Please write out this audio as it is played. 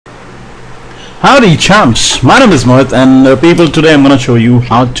Howdy champs, my name is Mohit and people, today I'm going to show you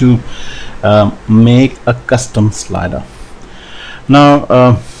how to make a custom slider. Now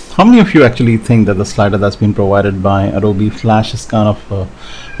how many of you actually think that the slider that's been provided by Adobe Flash is kind of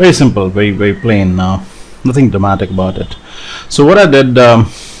very simple, very plain, nothing dramatic about it. So what I did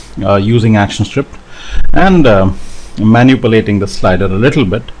using ActionScript and manipulating the slider a little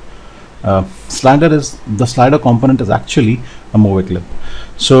bit, the slider component is actually a movie clip.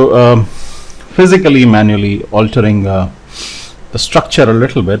 So physically manually altering the structure a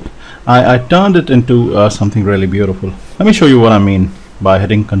little bit, I turned it into something really beautiful. Let me show you what I mean by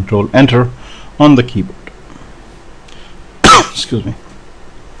hitting Control Enter on the keyboard. Excuse me.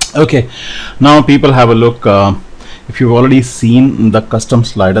 Okay, now people have a look. If you've already seen the custom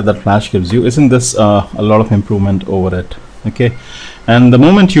slider that Flash gives you, isn't this a lot of improvement over it? Okay, and the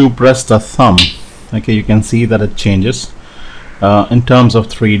moment you press the thumb, okay, you can see that it changes. In terms of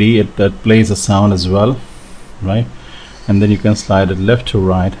 3D, it plays a sound as well, right? And then you can slide it left to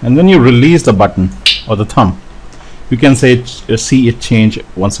right, and when you release the button or the thumb, you can see it change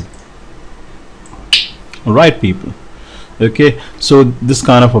once again. All right, people. Okay, so this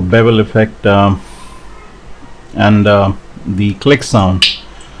kind of a bevel effect and the click sound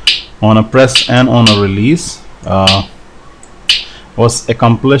on a press and on a release was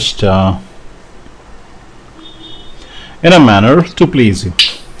accomplished in a manner to please you.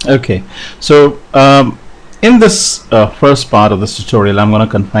 Okay, so in this first part of this tutorial, I'm going to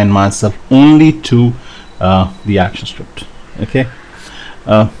confine myself only to the ActionScript. Okay,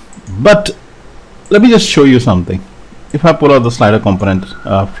 but let me just show you something. If I pull out the slider component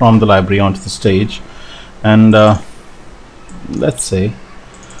from the library onto the stage and let's say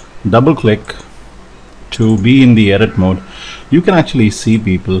double click to be in the edit mode, you can actually see,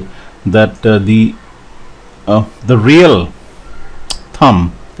 people, that the real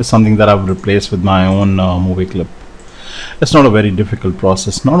thumb is something that I've replaced with my own movie clip. It's not a very difficult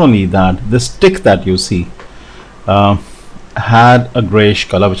process. Not only that, this tick that you see had a grayish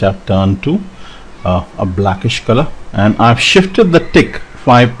color, which I've turned to a blackish color, and I've shifted the tick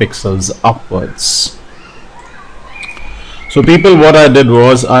 5 pixels upwards. So people, what I did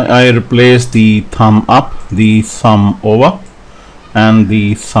was I replaced the thumb up, the thumb over, and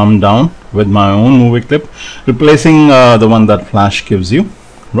the thumb down with my own movie clip, replacing the one that Flash gives you,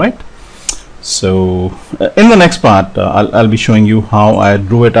 right? So in the next part, I'll be showing you how I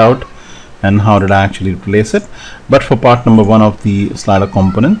drew it out and how did I actually replace it. But for part number 1 of the slider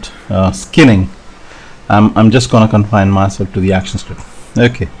component, skinning, I'm just going to confine myself to the ActionScript.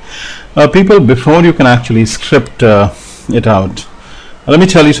 Okay, people, before you can actually script it out, let me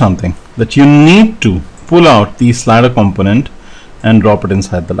tell you something, that you need to pull out the slider component and drop it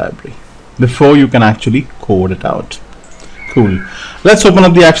inside the library before you can actually code it out. Cool. Let's open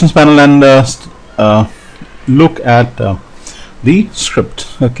up the actions panel and look at the script.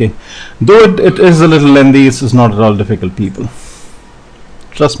 Okay, though it is a little lengthy, this is not at all difficult, people.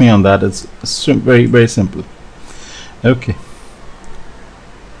 Trust me on that. It's very simple. Okay,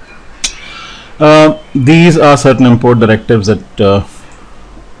 these are certain import directives that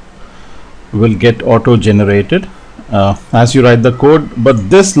will get auto generated as you write the code, but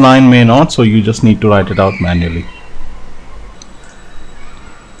this line may not, so you just need to write it out manually.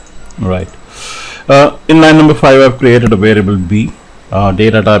 Right. In line number 5, I've created a variable b,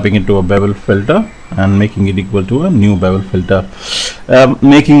 data typing it to a bevel filter and making it equal to a new bevel filter,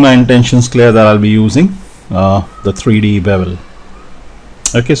 making my intentions clear that I'll be using the 3D bevel.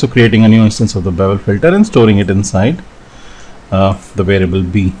 Okay, so creating a new instance of the bevel filter and storing it inside the variable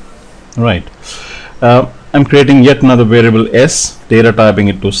b. Right. I'm creating yet another variable s, data typing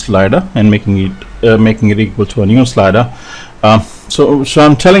it to slider and making it equal to a new slider. So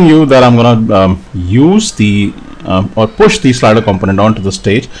I'm telling you that I'm gonna use the or push the slider component onto the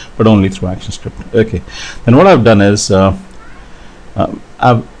stage, but only through ActionScript. Okay, then what I've done is I'm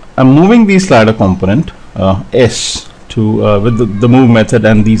moving the slider component s to with the move method,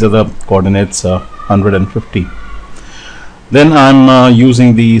 and these are the coordinates 150. Then I'm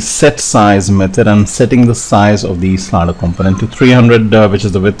using the set size method and setting the size of the slider component to 300, which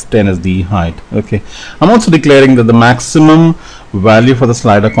is the width, 10 is the height. Okay, I'm also declaring that the maximum value for the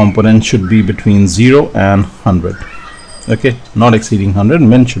slider component should be between 0 and 100. Okay, not exceeding 100.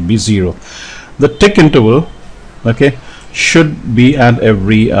 Min should be 0. The tick interval, okay, should be at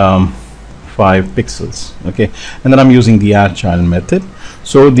every 5 pixels. Okay, and then I'm using the agile method,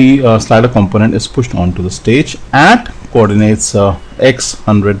 so the slider component is pushed onto the stage at coordinates x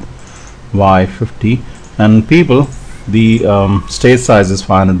 100, y 50, and people, the stage size is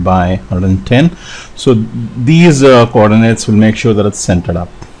 500 by 110, so these coordinates will make sure that it's centered up.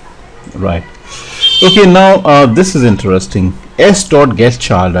 right? Okay, now this is interesting. S dot get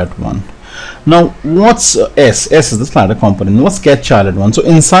child at 1. Now what's S? S is the slider component. What's get child at 1? So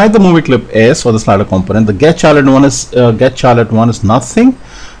inside the movie clip S, or the slider component, the get child at 1 is nothing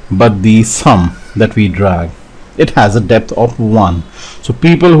but the sum that we drag. It has a depth of 1. So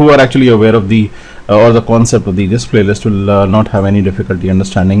people who are actually aware of the or the concept of this playlist will not have any difficulty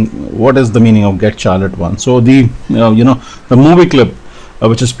understanding what is the meaning of get child at 1. So the the movie clip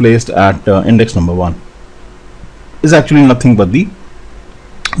which is placed at index number 1 is actually nothing but the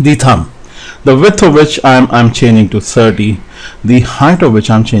thumb, the width of which I'm changing to 30, the height of which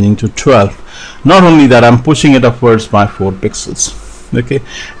I'm changing to 12. Not only that, I'm pushing it upwards by 4 pixels. Okay,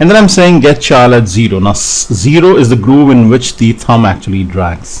 and then I'm saying get child at 0. Now 0 is the groove in which the thumb actually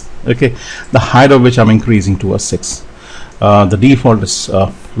drags. Okay, the height of which I'm increasing to a 6. The default is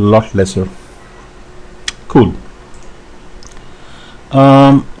a lot lesser. Cool.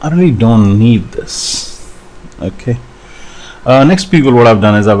 I really don't need this. Okay. Next, people, what I've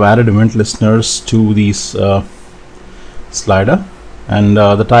done is I've added event listeners to these slider, and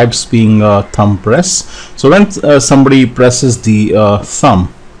the types being thumb press. So when somebody presses the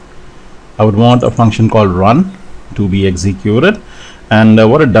thumb, I would want a function called run to be executed, and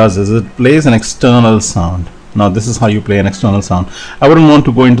what it does is it plays an external sound. Now this is how you play an external sound. I wouldn't want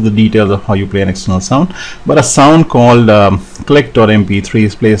to go into the details of how you play an external sound, but a sound called click.mp3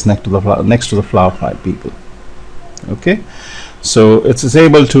 is placed next to the flower file, people. Okay, so it's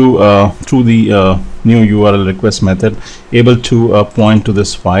able to through the new URL request method, able to point to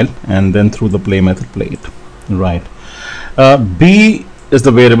this file, and then through the play method play it. Right. B is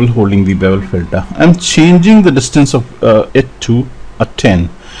the variable holding the bevel filter. I'm changing the distance of it to a 10.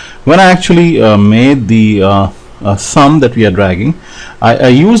 When I actually made the sum that we are dragging, I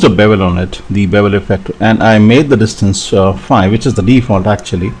used a bevel on it, the bevel effect, and I made the distance 5, which is the default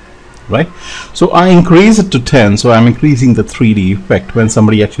actually. Right, so I increase it to 10, so I'm increasing the 3D effect when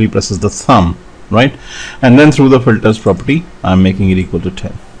somebody actually presses the thumb, right? And then through the filters property, I'm making it equal to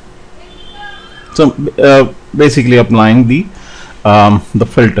 10. So basically applying the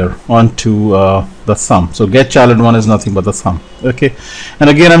filter onto the thumb. So get child at 1 is nothing but the thumb. Okay, and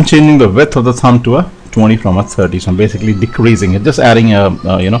again I'm changing the width of the thumb to a 20 from a 30. So I'm basically decreasing it, just adding a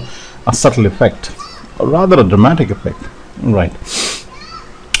subtle effect, or rather a dramatic effect, right?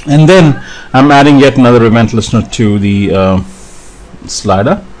 And then I'm adding yet another event listener to the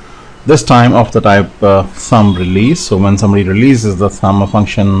slider, this time of the type thumb release. So when somebody releases the thumb, a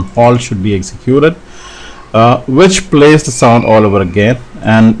function all should be executed, which plays the sound all over again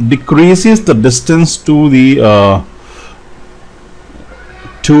and decreases the distance to the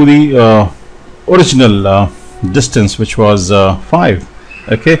original distance, which was 5.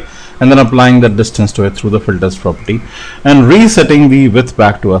 Okay, and then applying that distance to it through the filters property and resetting the width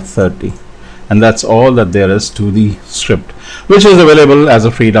back to a 30. And that's all that there is to the script, which is available as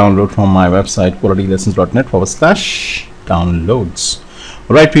a free download from my website qualitylessons.net/downloads.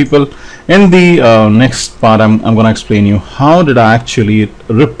 Alright, people, in the next part I'm going to explain you how did I actually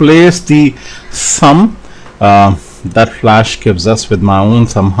replace the sum that Flash gives us with my own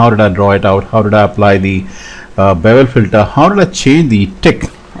sum. How did I draw it out? How did I apply the bevel filter? How did I change the tick?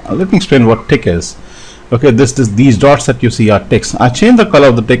 Let me explain what tick is. Okay, these dots that you see are ticks. I changed the color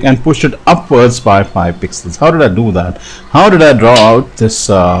of the tick and pushed it upwards by 5 pixels. How did I do that? How did I draw out this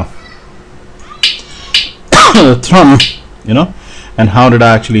thumb, and how did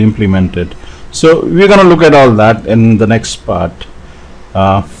I actually implement it? So we're going to look at all that in the next part.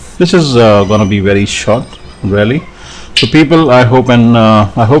 This is going to be very short, really. So people, I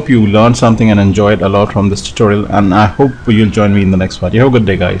hope you learned something and enjoyed a lot from this tutorial, and I hope you'll join me in the next part. You have a good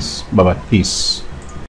day, guys. Bye bye. Peace.